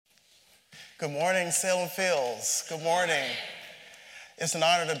Good morning, Salem Fields. Good morning. It's an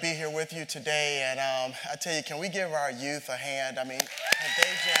honor to be here with you today. And I tell you, can we give our youth a hand? I mean, they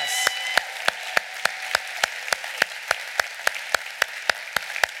just...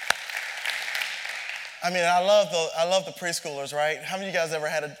 I love the preschoolers, right? How many of you guys ever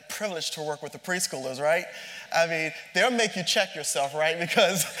had a privilege to work with the preschoolers, right? I mean, they'll make you check yourself, right?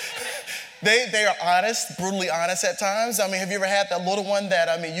 Because they are honest, brutally honest at times. I mean, have you ever had that little one that,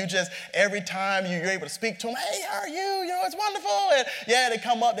 you just, every time you're able to speak to them, hey, how are you? You know, it's wonderful. And yeah, they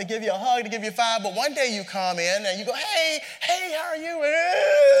come up, they give you a hug, they give you a five. But one day you come in and you go, hey, how are you?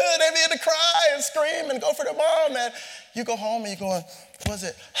 And they begin to cry and scream and go for their mom. And you go home and you're going, was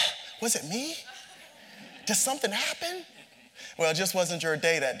it me? Did something happen? Well, it just wasn't your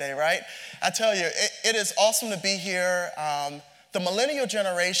day that day, right? I tell you, it is awesome to be here. The millennial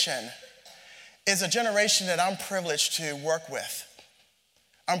generation is a generation that I'm privileged to work with.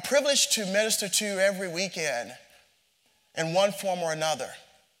 I'm privileged to minister to every weekend in one form or another.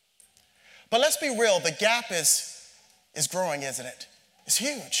 But let's be real, the gap is growing, isn't it? It's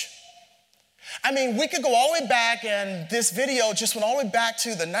huge. I mean, we could go all the way back, and this video just went all the way back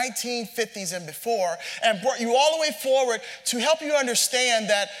to the 1950s and before, and brought you all the way forward to help you understand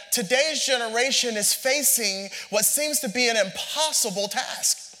that today's generation is facing what seems to be an impossible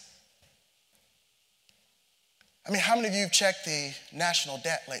task. I mean, how many of you have checked the national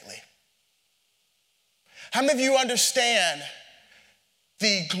debt lately? How many of you understand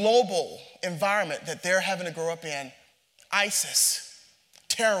the global environment that they're having to grow up in? ISIS,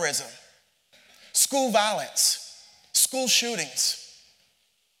 terrorism, school violence, school shootings.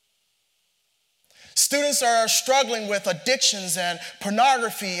 Students are struggling with addictions and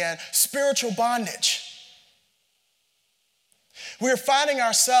pornography and spiritual bondage. We're finding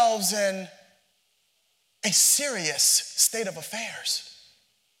ourselves in a serious state of affairs.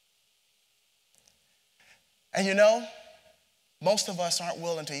 And you know, most of us aren't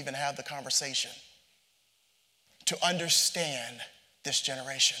willing to even have the conversation to understand this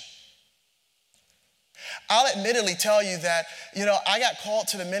generation. I'll admittedly tell you that, I got called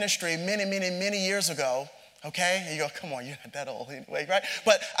to the ministry many years ago, okay? And you go, come on, you're not that old anyway, right?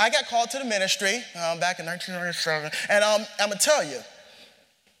 But I got called to the ministry back in 1997, and I'm going to tell you,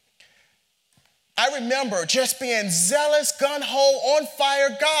 I remember just being zealous, gung-ho, on fire.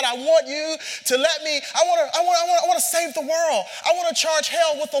 God, I want you to let me, I want to save the world. I want to charge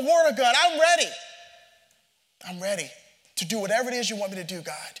hell with the word of God. I'm ready. I'm ready to do whatever it is you want me to do,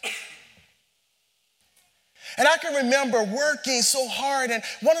 God. And I can remember working so hard, and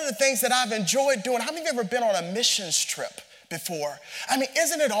one of the things that I've enjoyed doing, how many of you have ever been on a missions trip before? I mean,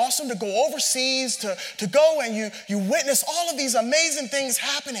 isn't it awesome to go overseas, to go and you witness all of these amazing things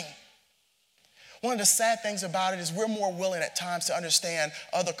happening? One of the sad things about it is we're more willing at times to understand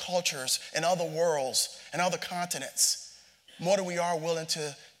other cultures and other worlds and other continents more than we are willing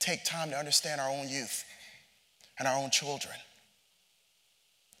to take time to understand our own youth and our own children.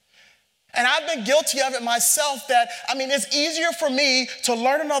 And I've been guilty of it myself that, it's easier for me to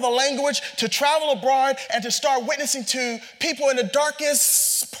learn another language, to travel abroad, and to start witnessing to people in the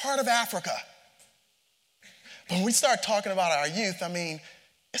darkest part of Africa. But when we start talking about our youth,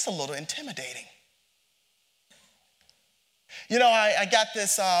 it's a little intimidating. I got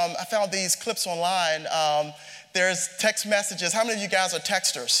this, I found these clips online. There's text messages. How many of you guys are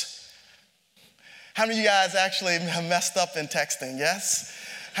texters? How many of you guys actually have messed up in texting? Yes?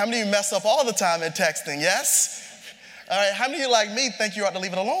 How many of you mess up all the time in texting? Yes? All right, how many of you like me think you ought to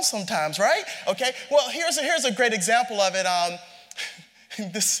leave it alone sometimes, right? Okay, well, here's a great example of it.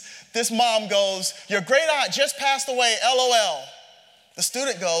 This mom goes, your great aunt just passed away, LOL. The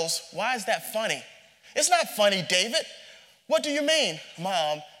student goes, why is that funny? It's not funny, David. What do you mean?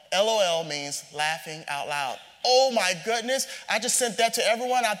 Mom, LOL means laughing out loud. Oh my goodness, I just sent that to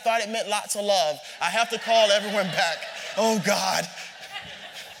everyone. I thought it meant lots of love. I have to call everyone back. Oh God.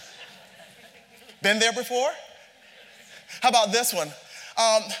 Been there before? How about this one?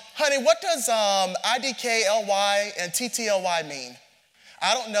 Honey, what does IDKLY and TTLY mean?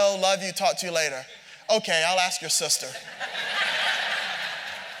 I don't know, love you, talk to you later. Okay, I'll ask your sister.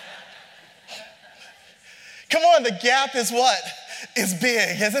 Come on, the gap is what? It's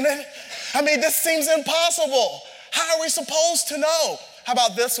big, isn't it? This seems impossible. How are we supposed to know? How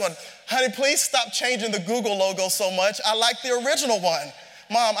about this one? Honey, please stop changing the Google logo so much. I like the original one.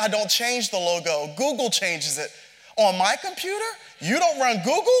 Mom, I don't change the logo. Google changes it. On my computer? You don't run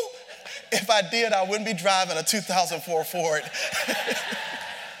Google? If I did, I wouldn't be driving a 2004 Ford.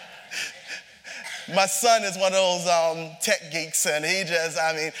 My son is one of those tech geeks, and he just,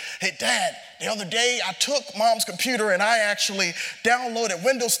 hey, Dad, The other day, I took mom's computer and I actually downloaded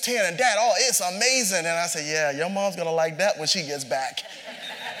Windows 10 and Dad, oh, it's amazing. And I said, yeah, your mom's gonna like that when she gets back.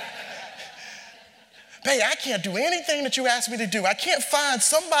 Babe, I can't do anything that you asked me to do. I can't find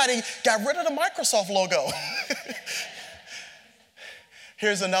somebody got rid of the Microsoft logo.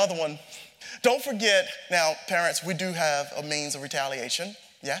 Here's another one. Don't forget, now, parents, we do have a means of retaliation,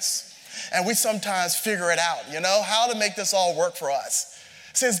 yes? And we sometimes figure it out, how to make this all work for us.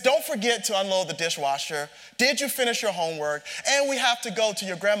 It says, don't forget to unload the dishwasher. Did you finish your homework? And we have to go to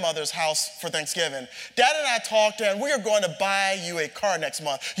your grandmother's house for Thanksgiving. Dad and I talked, and we are going to buy you a car next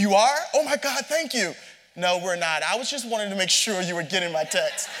month. You are? Oh my God, thank you. No, we're not. I was just wanting to make sure you were getting my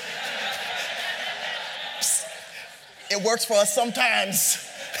text. It works for us sometimes.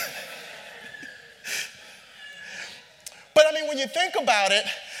 But when you think about it,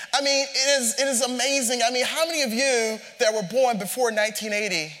 it is amazing. How many of you that were born before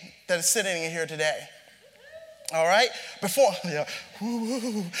 1980 that are sitting in here today? All right? Before, yeah.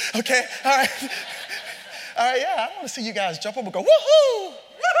 Woo-hoo. Okay, all right. All right, yeah, I want to see you guys jump up and go, woohoo! Woohoo!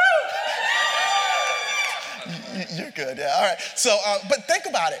 You're good, yeah, all right. So, but think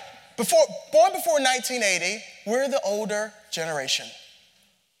about it. Born before 1980, we're the older generation.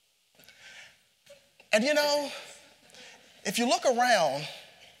 And if you look around,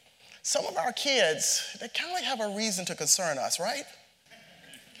 some of our kids, they kind of have a reason to concern us, right?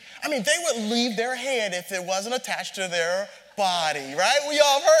 They would leave their head if it wasn't attached to their body, right? We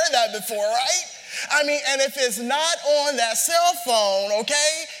all heard that before, right? And if it's not on that cell phone,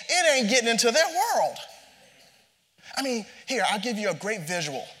 okay, it ain't getting into their world. Here, I'll give you a great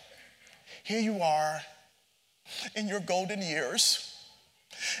visual. Here you are in your golden years,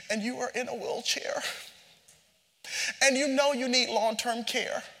 and you are in a wheelchair, and you need long-term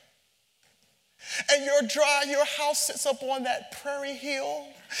care. And your house sits up on that prairie hill,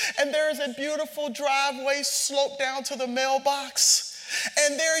 and there's a beautiful driveway sloped down to the mailbox.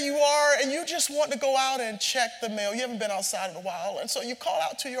 And there you are, and you just want to go out and check the mail. You haven't been outside in a while, and so you call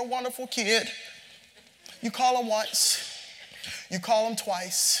out to your wonderful kid. You call him once, you call him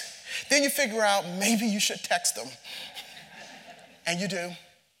twice, then you figure out maybe you should text him. And you do.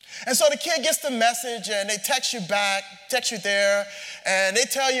 And so the kid gets the message, and they text you back, text you there, and they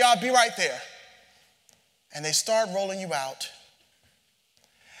tell you, I'll be right there. And they start rolling you out.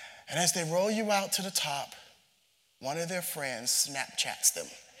 And as they roll you out to the top, one of their friends Snapchats them.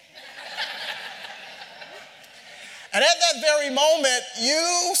 And at that very moment,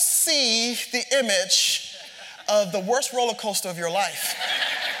 you see the image of the worst roller coaster of your life.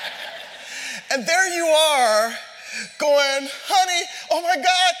 And there you are going, honey, oh my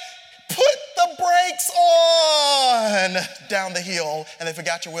God, put the brakes on down the hill. And they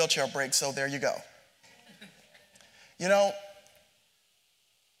forgot your wheelchair brakes, so there you go.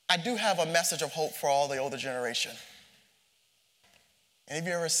 I do have a message of hope for all the older generation. Any of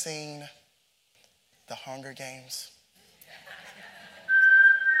you ever seen The Hunger Games?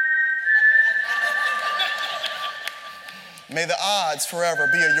 May the odds forever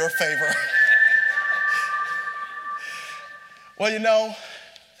be in your favor. Well,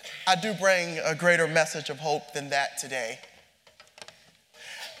 I do bring a greater message of hope than that today.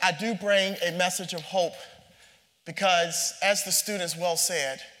 I do bring a message of hope because, as the students well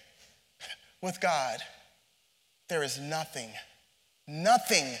said, with God, there is nothing, and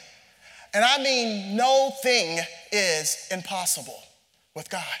I mean no thing is impossible with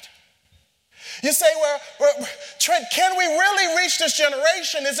God. You say, well, Trent, can we really reach this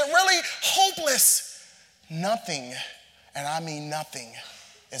generation? Is it really hopeless? Nothing, and I mean nothing,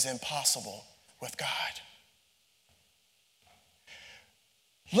 is impossible with God.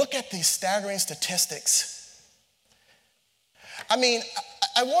 Look at these staggering statistics. I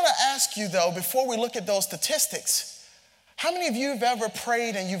want to ask you, though, before we look at those statistics, how many of you have ever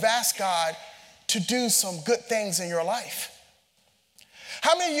prayed and you've asked God to do some good things in your life?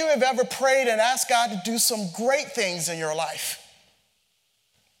 How many of you have ever prayed and asked God to do some great things in your life?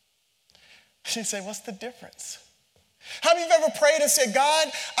 You say, what's the difference? How many of you have ever prayed and said,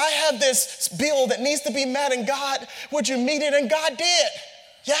 God, I have this bill that needs to be met, and God, would you meet it? And God did.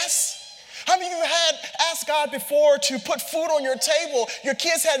 Yes? How many of you had asked God before to put food on your table? Your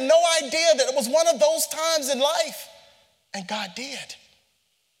kids had no idea that it was one of those times in life, and God did.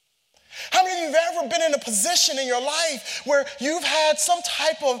 How many of you have ever been in a position in your life where you've had some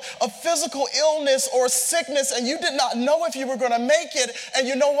type of physical illness or sickness and you did not know if you were going to make it, and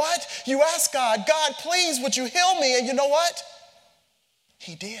you know what? You asked God, God, please, would you heal me? And you know what?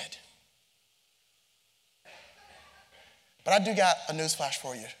 He did. But I do got a news flash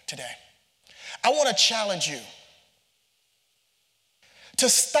for you today. I want to challenge you to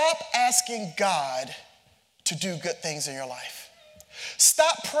stop asking God to do good things in your life.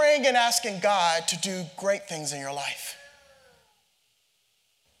 Stop praying and asking God to do great things in your life.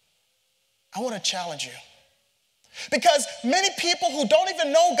 I want to challenge you. Because many people who don't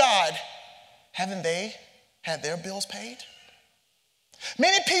even know God, haven't they had their bills paid?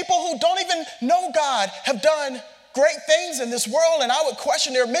 Many people who don't even know God have done great things in this world, and I would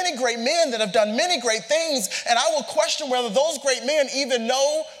question, there are many great men that have done many great things, and I will question whether those great men even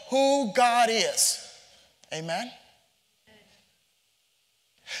know who God is. Amen?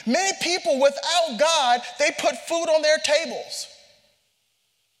 Many people without God, they put food on their tables.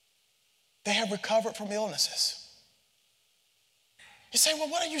 They have recovered from illnesses. You say, well,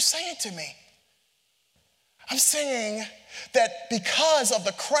 what are you saying to me? I'm saying that because of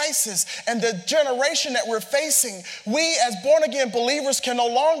the crisis and the generation that we're facing, we as born-again believers can no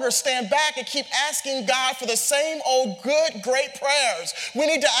longer stand back and keep asking God for the same old good, great prayers. We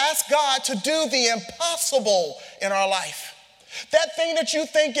need to ask God to do the impossible in our life. That thing that you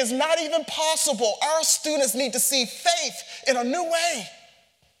think is not even possible, our students need to see faith in a new way.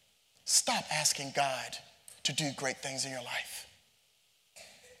 Stop asking God to do great things in your life.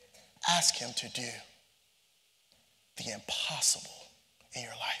 Ask him to do the impossible in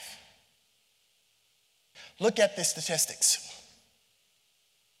your life. Look at the statistics.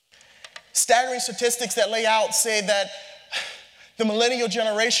 Staggering statistics that lay out say that the millennial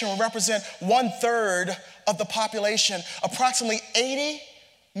generation will represent 1/3 of the population, approximately 80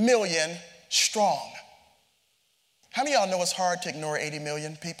 million strong. How many of y'all know it's hard to ignore 80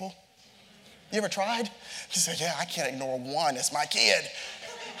 million people? You ever tried? You say, yeah, I can't ignore one. It's my kid.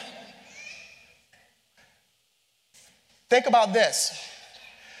 Think about this.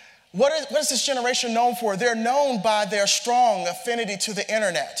 What is this generation known for? They're known by their strong affinity to the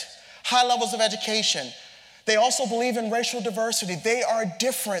internet, high levels of education. They also believe in racial diversity. They are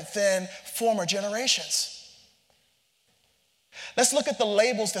different than former generations. Let's look at the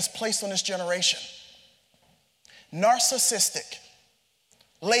labels that's placed on this generation. Narcissistic,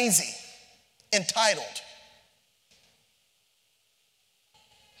 lazy, entitled.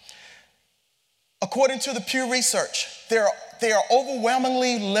 According to the Pew Research, they are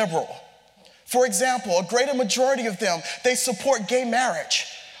overwhelmingly liberal. For example, a greater majority of them, they support gay marriage,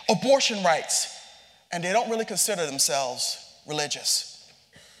 abortion rights, and they don't really consider themselves religious.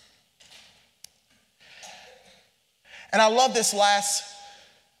 And I love this last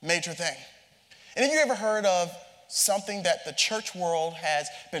major thing. And have you ever heard of something that the church world has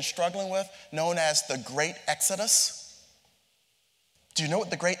been struggling with, known as the Great Exodus? Do you know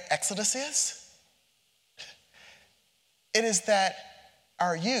what the Great Exodus is? It is that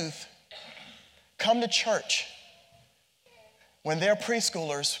our youth come to church when they're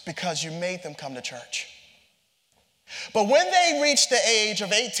preschoolers because you made them come to church. But when they reach the age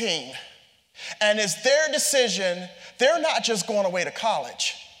of 18 and it's their decision, they're not just going away to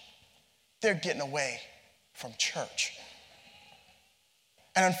college, they're getting away from church.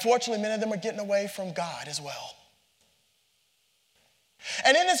 And unfortunately, many of them are getting away from God as well.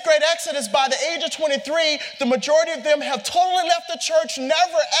 And in this great exodus, by the age of 23, the majority of them have totally left the church,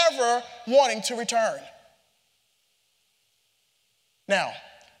 never ever wanting to return. Now,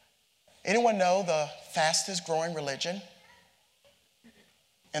 anyone know the fastest growing religion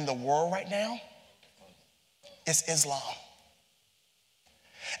in the world right now? It's Islam.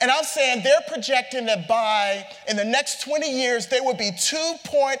 And I'm saying they're projecting that in the next 20 years, they will be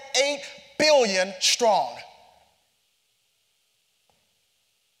 2.8 billion strong.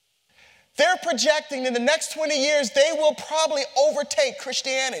 They're projecting in the next 20 years, they will probably overtake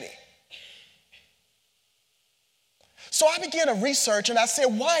Christianity. So I began to research and I said,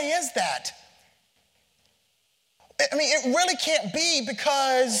 why is that? I mean, it really can't be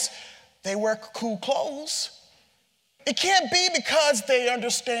because they wear cool clothes. It can't be because they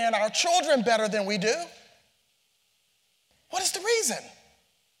understand our children better than we do. What is the reason?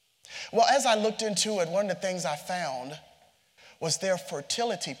 Well, as I looked into it, one of the things I found was their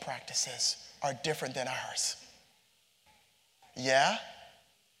fertility practices are different than ours. Yeah,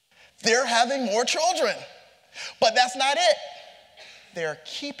 they're having more children, but that's not it. They're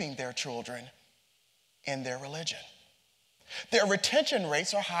keeping their children in their religion. Their retention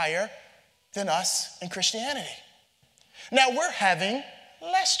rates are higher than us in Christianity. Now we're having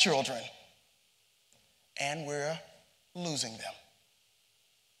less children, and we're losing them.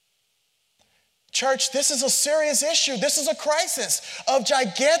 Church, this is a serious issue. This is a crisis of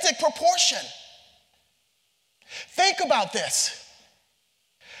gigantic proportion. Think about this.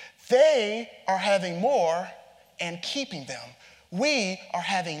 They are having more and keeping them. We are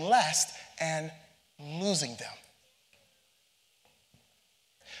having less and losing them.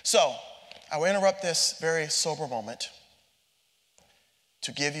 So, I will interrupt this very sober moment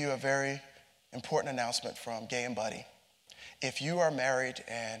to give you a very important announcement from Gay and Buddy. If you are married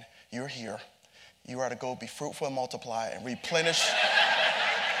and you're here, you are to go be fruitful and multiply and replenish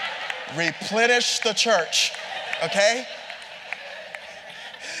the church, okay?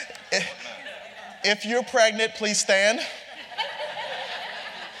 If you're pregnant, please stand.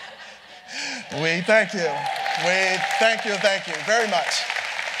 We thank you. We thank you very much.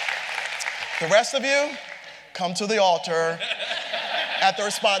 The rest of you, come to the altar at the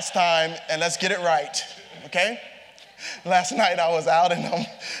response time and let's get it right, okay? Last night I was out and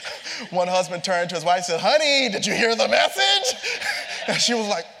one husband turned to his wife and said, "Honey, did you hear the message?" And she was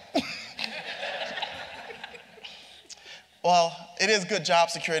like, well, it is good job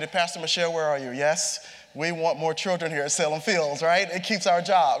security. Pastor Michelle, where are you? Yes, we want more children here at Salem Fields, right? It keeps our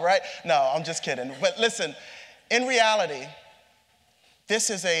job, right? No, I'm just kidding. But listen, in reality, this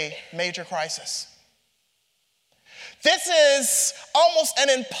is a major crisis. This is almost an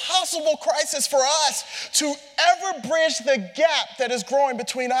impossible crisis for us to ever bridge the gap that is growing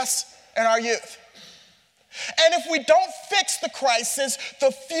between us and our youth. And if we don't fix the crisis,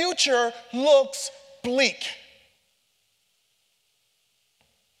 the future looks bleak.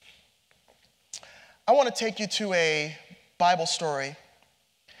 I want to take you to a Bible story.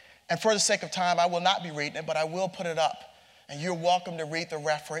 And for the sake of time, I will not be reading it, but I will put it up. And you're welcome to read the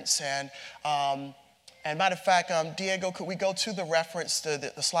reference. And matter of fact, Diego, could we go to the reference,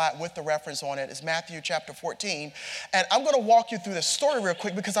 the slide with the reference on it? It's Matthew chapter 14. And I'm going to walk you through this story real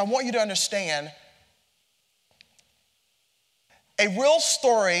quick because I want you to understand a real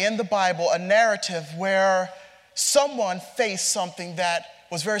story in the Bible, a narrative where someone faced something that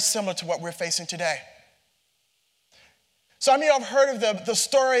was very similar to what we're facing today. So, I mean, I've heard of the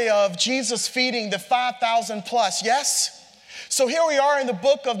story of Jesus feeding the 5,000 plus, yes? So here we are in the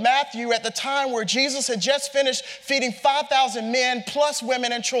book of Matthew at the time where Jesus had just finished feeding 5,000 men plus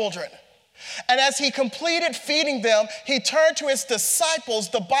women and children. And as he completed feeding them, he turned to his disciples,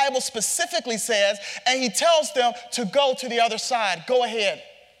 the Bible specifically says, and he tells them to go to the other side. Go ahead.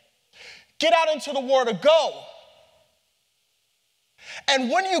 Get out into the water, go.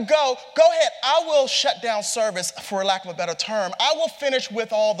 And when you go ahead. I will shut down service, for lack of a better term. I will finish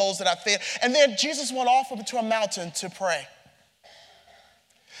with all those that I fed. And then Jesus went off into a mountain to pray.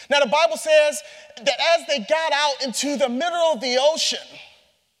 Now, the Bible says that as they got out into the middle of the ocean,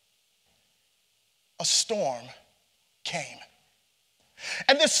 a storm came.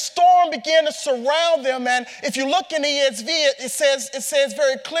 And this storm began to surround them. And if you look in the ESV, it says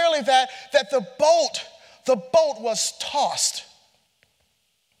very clearly that the boat was tossed.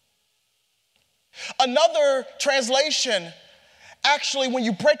 Another translation, actually, when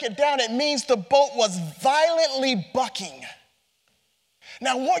you break it down, it means the boat was violently bucking.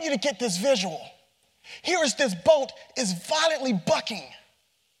 Now, I want you to get this visual. Here is this boat is violently bucking.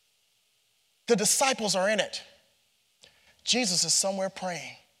 The disciples are in it. Jesus is somewhere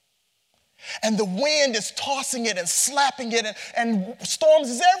praying. And the wind is tossing it and slapping it, and storms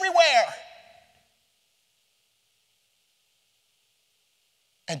is everywhere.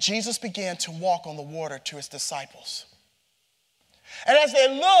 And Jesus began to walk on the water to his disciples. And as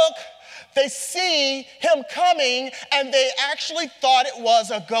they look, they see him coming, and they actually thought it was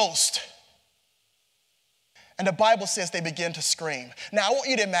a ghost. And the Bible says they begin to scream. Now, I want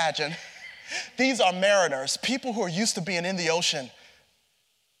you to imagine, these are mariners, people who are used to being in the ocean.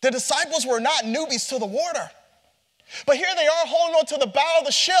 The disciples were not newbies to the water. But here they are holding on to the bow of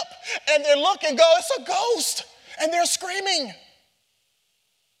the ship, and they're looking, it's a ghost, and they're screaming.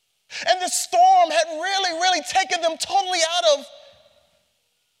 And this storm had really taken them totally out of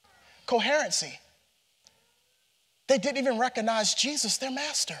coherency. They didn't even recognize Jesus, their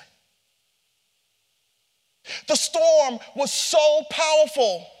master. The storm was so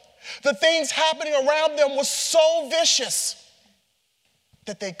powerful. The things happening around them was so vicious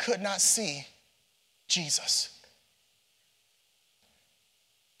that they could not see Jesus.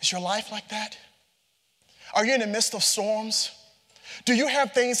 Is your life like that? Are you in the midst of storms? Do you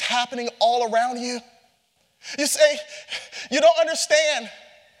have things happening all around you? You say, you don't understand.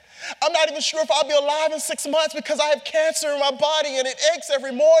 I'm not even sure if I'll be alive in 6 months because I have cancer in my body and it aches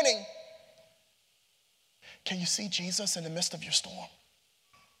every morning. Can you see Jesus in the midst of your storm?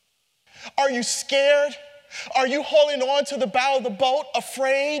 Are you scared? Are you holding on to the bow of the boat,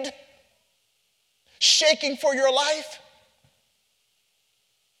 afraid, shaking for your life?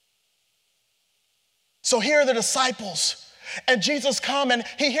 So here are the disciples. And Jesus comes and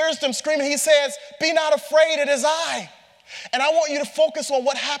he hears them screaming. He says, "Be not afraid, it is I." And I want you to focus on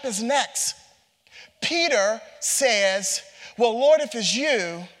what happens next. Peter says, Well, Lord, if it's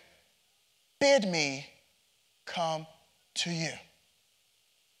you, bid me come to you.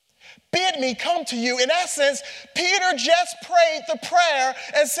 Bid me come to you. In essence, Peter just prayed the prayer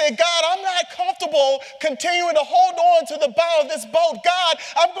and said, God, I'm not comfortable continuing to hold on to the bow of this boat. God,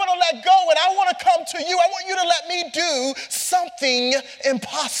 I'm going to let go and I want to come to you. I want you to let me do something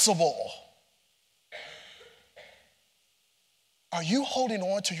impossible. Are you holding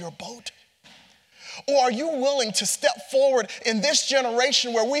on to your boat? Or are you willing to step forward in this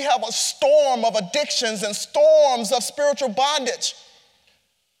generation where we have a storm of addictions and storms of spiritual bondage?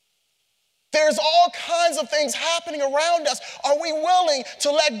 There's all kinds of things happening around us. Are we willing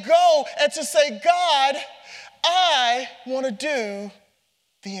to let go and to say, God, I want to do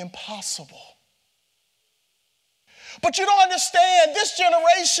the impossible? But you don't understand, this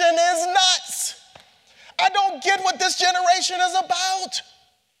generation is nuts. I don't get what this generation is about.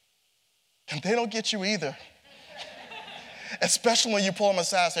 And they don't get you either. Especially when you pull them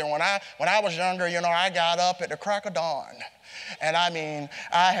aside and say, when I was younger, I got up at the crack of dawn. And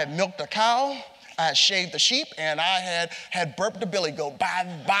I had milked a cow, I had shaved the sheep, and I had burped the billy goat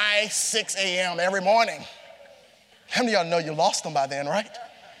by 6 a.m. every morning. How many of y'all know you lost them by then, right?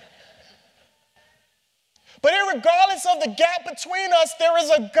 But regardless of the gap between us, there is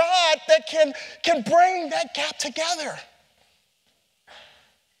a God that can bring that gap together.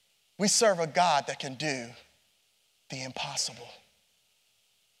 We serve a God that can do the impossible.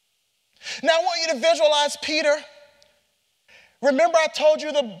 Now I want you to visualize Peter. Remember I told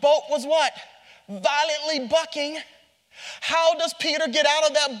you the boat was what? Violently bucking. How does Peter get out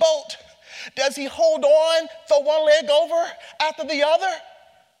of that boat? Does he hold on, throw one leg over after the other?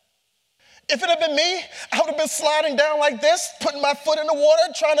 If it had been me, I would have been sliding down like this, putting my foot in the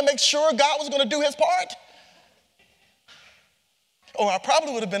water, trying to make sure God was going to do his part. Or I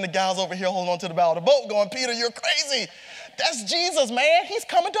probably would have been the guys over here holding on to the bow of the boat going, Peter, you're crazy. That's Jesus, man. He's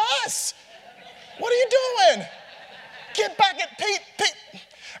coming to us. What are you doing? Get back at Pete.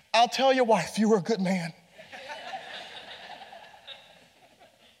 I'll tell your wife you were a good man.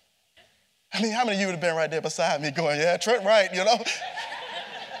 How many of you would have been right there beside me going, yeah, Trent, right,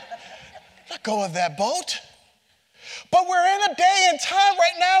 Let go of that boat. But we're in a day and time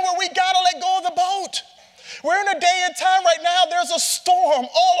right now where we got to let go of the boat. We're in a day and time right now, there's a storm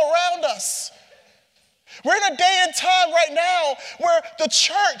all around us. We're in a day and time right now where the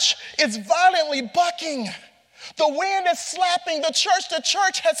church is violently bucking. The wind is slapping the church. The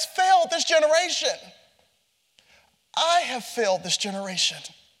church has failed this generation. I have failed this generation.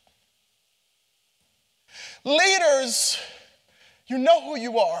 Leaders, you know who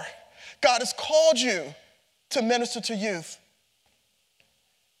you are. God has called you to minister to youth.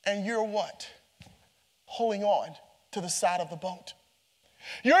 And you're what? Holding on to the side of the boat.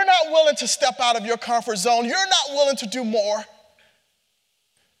 You're not willing to step out of your comfort zone. You're not willing to do more.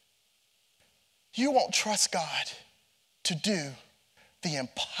 You won't trust God to do the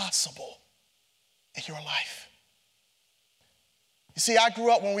impossible in your life. You see, I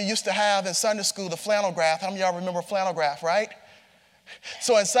grew up when we used to have in Sunday school the flannel graph. How many of y'all remember flannel graph, right?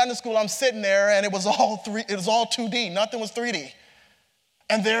 So in Sunday school, I'm sitting there and it was all 2D. Nothing was 3D.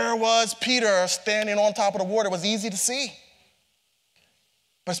 And there was Peter standing on top of the water. It was easy to see.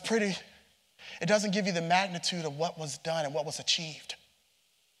 But it doesn't give you the magnitude of what was done and what was achieved.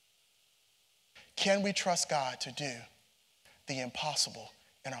 Can we trust God to do the impossible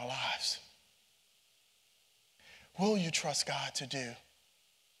in our lives? Will you trust God to do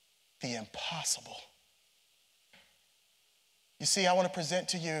the impossible? You see, I want to present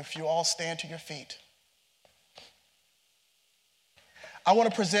to you, if you all stand to your feet, I want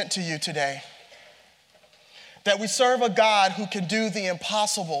to present to you today that we serve a God who can do the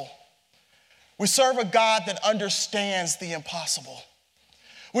impossible. We serve a God that understands the impossible.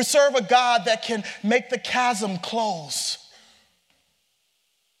 We serve a God that can make the chasm close.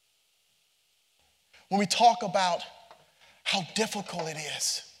 When we talk about how difficult it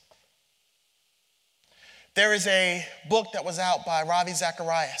is, there is a book that was out by Ravi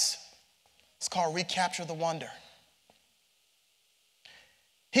Zacharias. It's called Recapture the Wonder.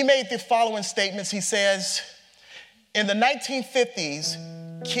 He made the following statements. He says, in the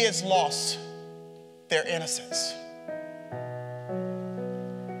 1950s, kids lost their innocence.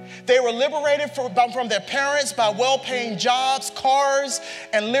 They were liberated from their parents by well-paying jobs, cars,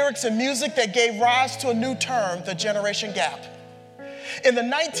 and lyrics and music that gave rise to a new term, the generation gap. In the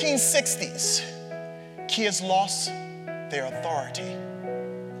 1960s, kids lost their authority.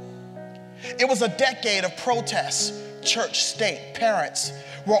 It was a decade of protests. Church, state, parents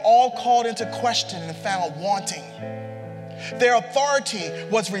were all called into question and found wanting. Their authority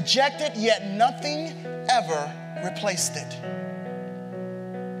was rejected, yet nothing ever replaced it.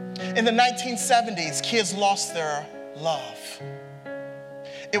 In the 1970s, kids lost their love.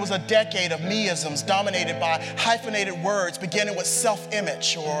 It was a decade of meisms dominated by hyphenated words beginning with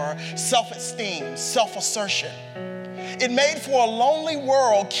self-image or self-esteem, self-assertion. It made for a lonely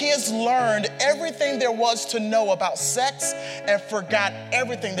world. Kids learned everything there was to know about sex and forgot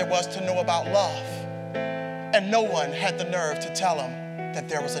everything there was to know about love. And no one had the nerve to tell them that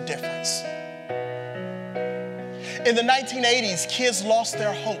there was a difference. In the 1980s, kids lost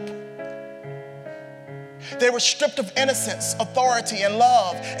their hope. They were stripped of innocence, authority, and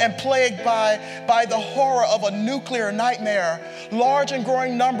love, and plagued by the horror of a nuclear nightmare. Large and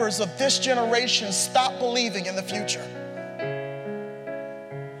growing numbers of this generation stopped believing in the future.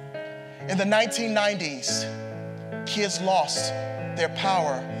 In the 1990s, kids lost their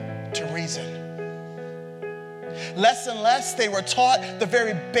power to reason. Less and less, they were taught the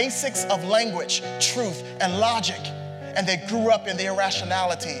very basics of language, truth, and logic, and they grew up in the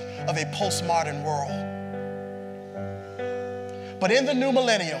irrationality of a postmodern world. But in the new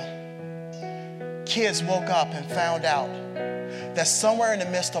millennium, kids woke up and found out that somewhere in the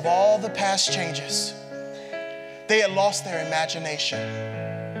midst of all the past changes, they had lost their imagination.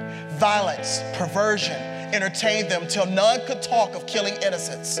 Violence, perversion entertained them till none could talk of killing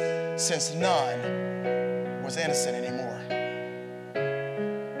innocents, since none was innocent anymore.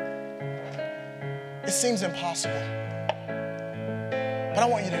 It seems impossible, but I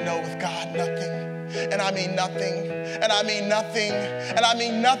want you to know with God, nothing, and I mean nothing, and I mean nothing, and I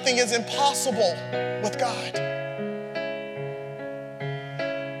mean nothing is impossible with God.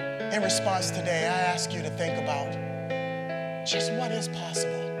 In response today, I ask you to think about just what is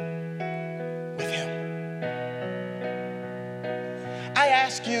possible with Him. I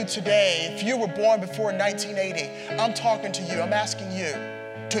ask you today, if you were born before 1980, I'm talking to you, I'm asking you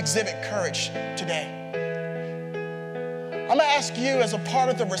to exhibit courage today. I'm gonna ask you as a part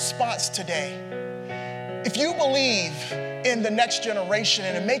of the response today, if you believe in the next generation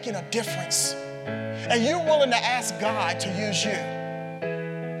and in making a difference, and you're willing to ask God to use you,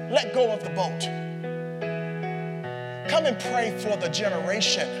 let go of the boat. Come and pray for the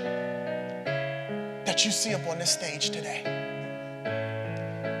generation that you see up on this stage today.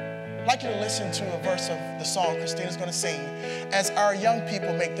 I'd like you to listen to a verse of the song Christina's going to sing as our young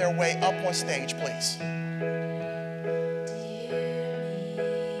people make their way up on stage, please.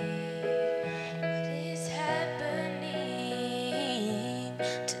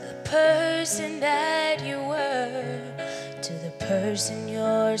 Person that you were to the person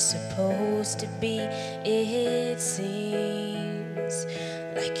you're supposed to be. It seems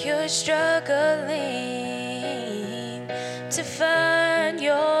like you're struggling to find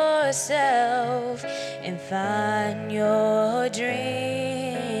yourself and find your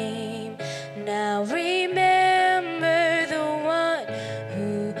dream. Now remember the one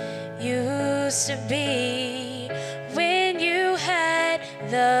who used to be when you had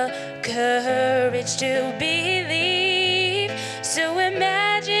the courage to believe. So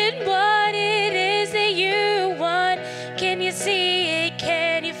imagine what it is that you want. Can you see it?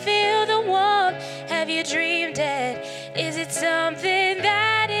 Can you feel the warmth? Have you dreamed it? Is it something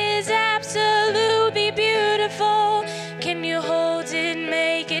that is absolutely beautiful? Can you hold it,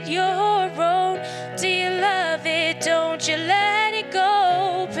 make it your own? Do you love it? Don't you let it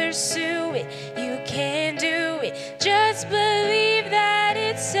go. Pursue it. You can do it. Just believe that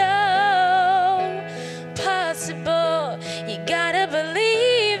it's so possible. You gotta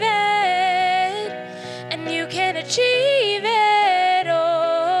believe it, and you can achieve it.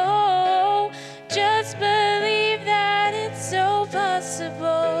 Oh, just believe that it's so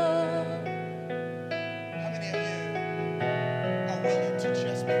possible. How many of you are willing to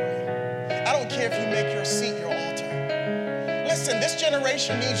just pray? I don't care if you make your seat your altar. Listen, this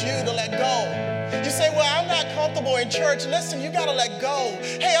generation needs you to let go. You say, well, I'm not comfortable in church. Listen, you got to let go.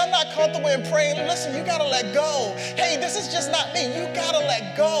 Hey, I'm not comfortable in praying. Listen, you got to let go. Hey, this is just not me. You got to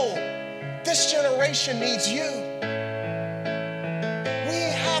let go. This generation needs you. We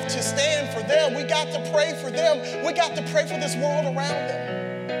have to stand for them. We got to pray for them. We got to pray for this world around them.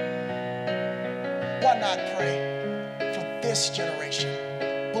 Why not pray for this generation?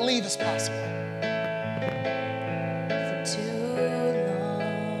 Believe it's possible.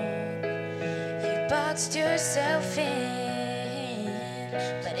 Boxed yourself in,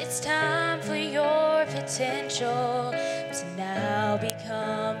 but it's time for your potential to now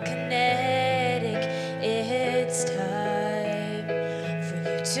become kinetic. It's time for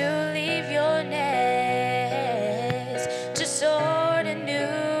you to leave your nest, to soar to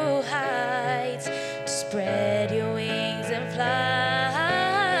new heights, to spread your wings and fly.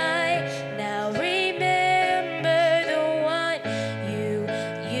 Now remember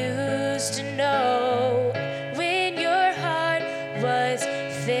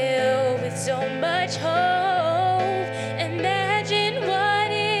so much hope. Imagine what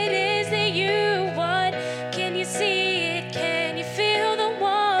it is that you want. Can you see it? Can you feel the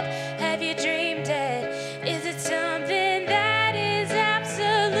warmth? Have you dreamed it? Is it something that is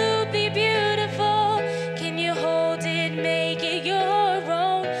absolutely beautiful? Can you hold it, make it your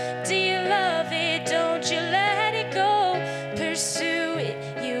own? Do you love it? Don't you let it go. Pursue it,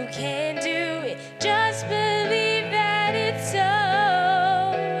 you can do it. Just believe that it's so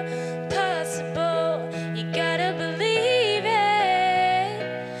possible. You gotta believe it,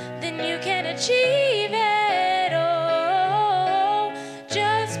 then you can achieve it. Oh,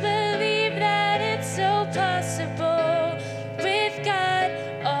 just believe that it's so possible. With God,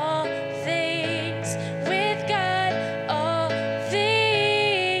 all things. With God, all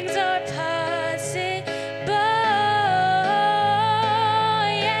things are possible.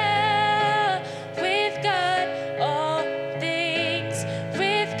 Yeah. With God, all things.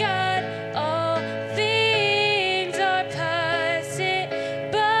 With God, all things are possible.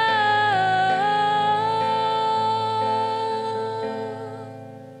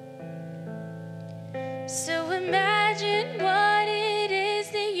 So imagine what it is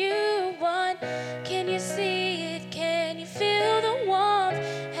that you want. Can you see it? Can you feel the warmth?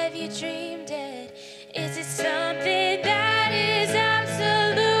 Have you dreamed it? Is it something that is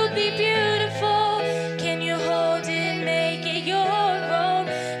absolutely beautiful? Can you hold it, make it your own?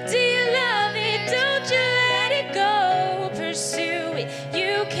 Do you love it? Don't you let it go. Pursue it,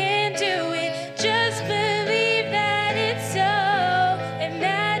 you can do it. Just believe that it's so.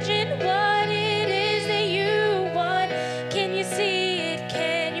 Imagine what it is that you want. Can you see it?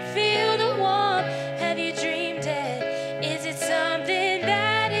 Can you feel the warmth? Have you dreamed it? Is it something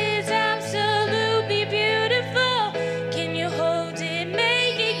that is absolutely beautiful? Can you hold it,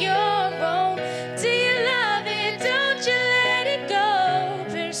 make it your own? Do you love it? Don't you let it go.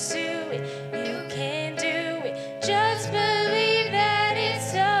 Pursue it, you can do it. Just believe that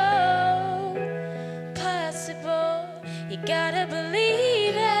it's so possible. You gotta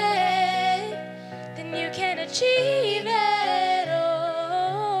believe it, then you can achieve it.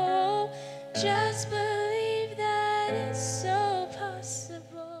 Oh, just believe that it's so